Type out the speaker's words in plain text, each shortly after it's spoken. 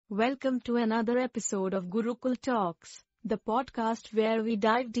Welcome to another episode of Gurukul Talks, the podcast where we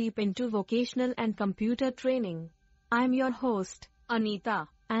dive deep into vocational and computer training. I'm your host, Anita,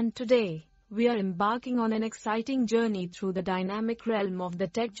 and today, we are embarking on an exciting journey through the dynamic realm of the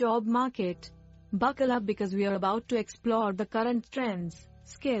tech job market. Buckle up because we are about to explore the current trends,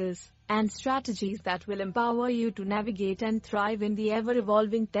 skills, and strategies that will empower you to navigate and thrive in the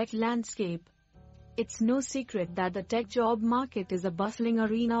ever-evolving tech landscape. It's no secret that the tech job market is a bustling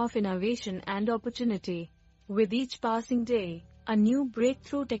arena of innovation and opportunity. With each passing day, a new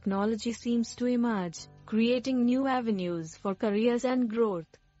breakthrough technology seems to emerge, creating new avenues for careers and growth.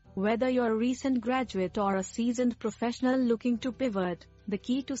 Whether you're a recent graduate or a seasoned professional looking to pivot, the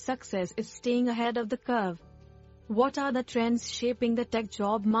key to success is staying ahead of the curve. What are the trends shaping the tech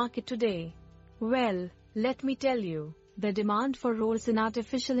job market today? Well, let me tell you, the demand for roles in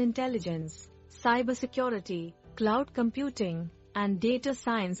artificial intelligence, cybersecurity, cloud computing, and data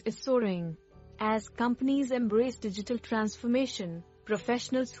science is soaring. As companies embrace digital transformation,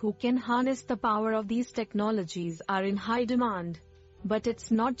 professionals who can harness the power of these technologies are in high demand. But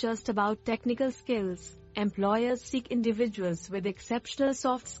it's not just about technical skills. Employers seek individuals with exceptional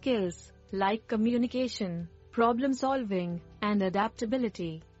soft skills, like communication, problem solving, and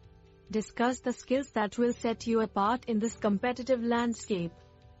adaptability. Discuss the skills that will set you apart in this competitive landscape.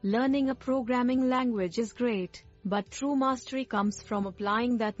 Learning a programming language is great, but true mastery comes from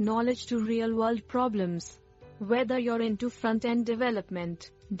applying that knowledge to real-world problems. Whether you're into front-end development,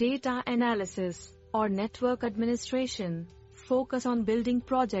 data analysis, or network administration, focus on building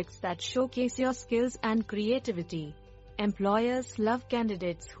projects that showcase your skills and creativity. Employers love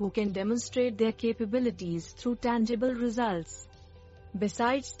candidates who can demonstrate their capabilities through tangible results.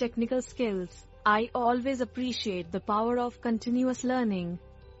 Besides technical skills, I always appreciate the power of continuous learning.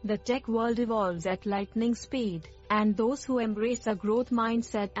 The tech world evolves at lightning speed, and those who embrace a growth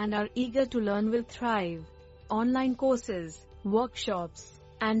mindset and are eager to learn will thrive. Online courses, workshops,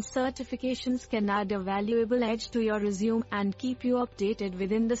 and certifications can add a valuable edge to your resume and keep you updated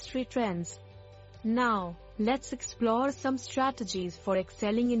with industry trends. Now, let's explore some strategies for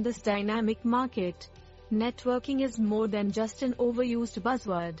excelling in this dynamic market. Networking is more than just an overused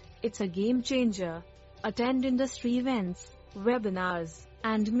buzzword, it's a game changer. Attend industry events, webinars,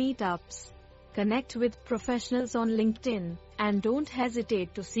 and meetups. Connect with professionals on LinkedIn, and don't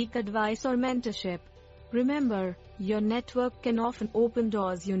hesitate to seek advice or mentorship. Remember, your network can often open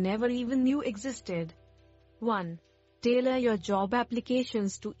doors you never even knew existed. 1. Tailor your job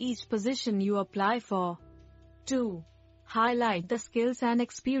applications to each position you apply for. 2. Highlight the skills and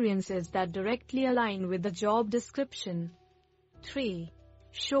experiences that directly align with the job description. 3.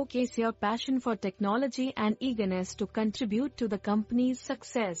 Showcase your passion for technology and eagerness to contribute to the company's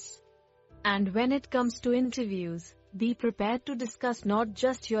success. And when it comes to interviews, be prepared to discuss not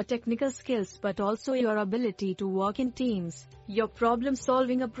just your technical skills but also your ability to work in teams, your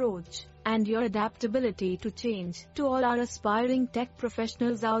problem-solving approach, and your adaptability to change. To all our aspiring tech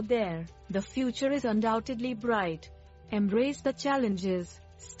professionals out there, the future is undoubtedly bright. Embrace the challenges,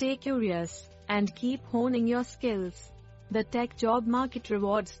 stay curious, and keep honing your skills. The tech job market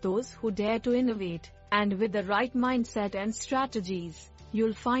rewards those who dare to innovate, and with the right mindset and strategies,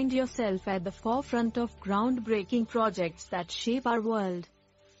 you'll find yourself at the forefront of groundbreaking projects that shape our world.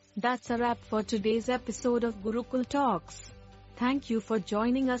 That's a wrap for today's episode of Gurukul Talks. Thank you for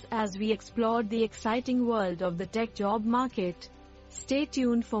joining us as we explored the exciting world of the tech job market. Stay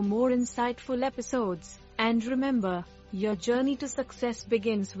tuned for more insightful episodes, and remember, your journey to success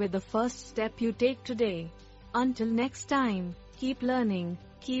begins with the first step you take today. Until next time, keep learning,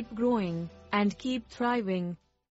 keep growing, and keep thriving.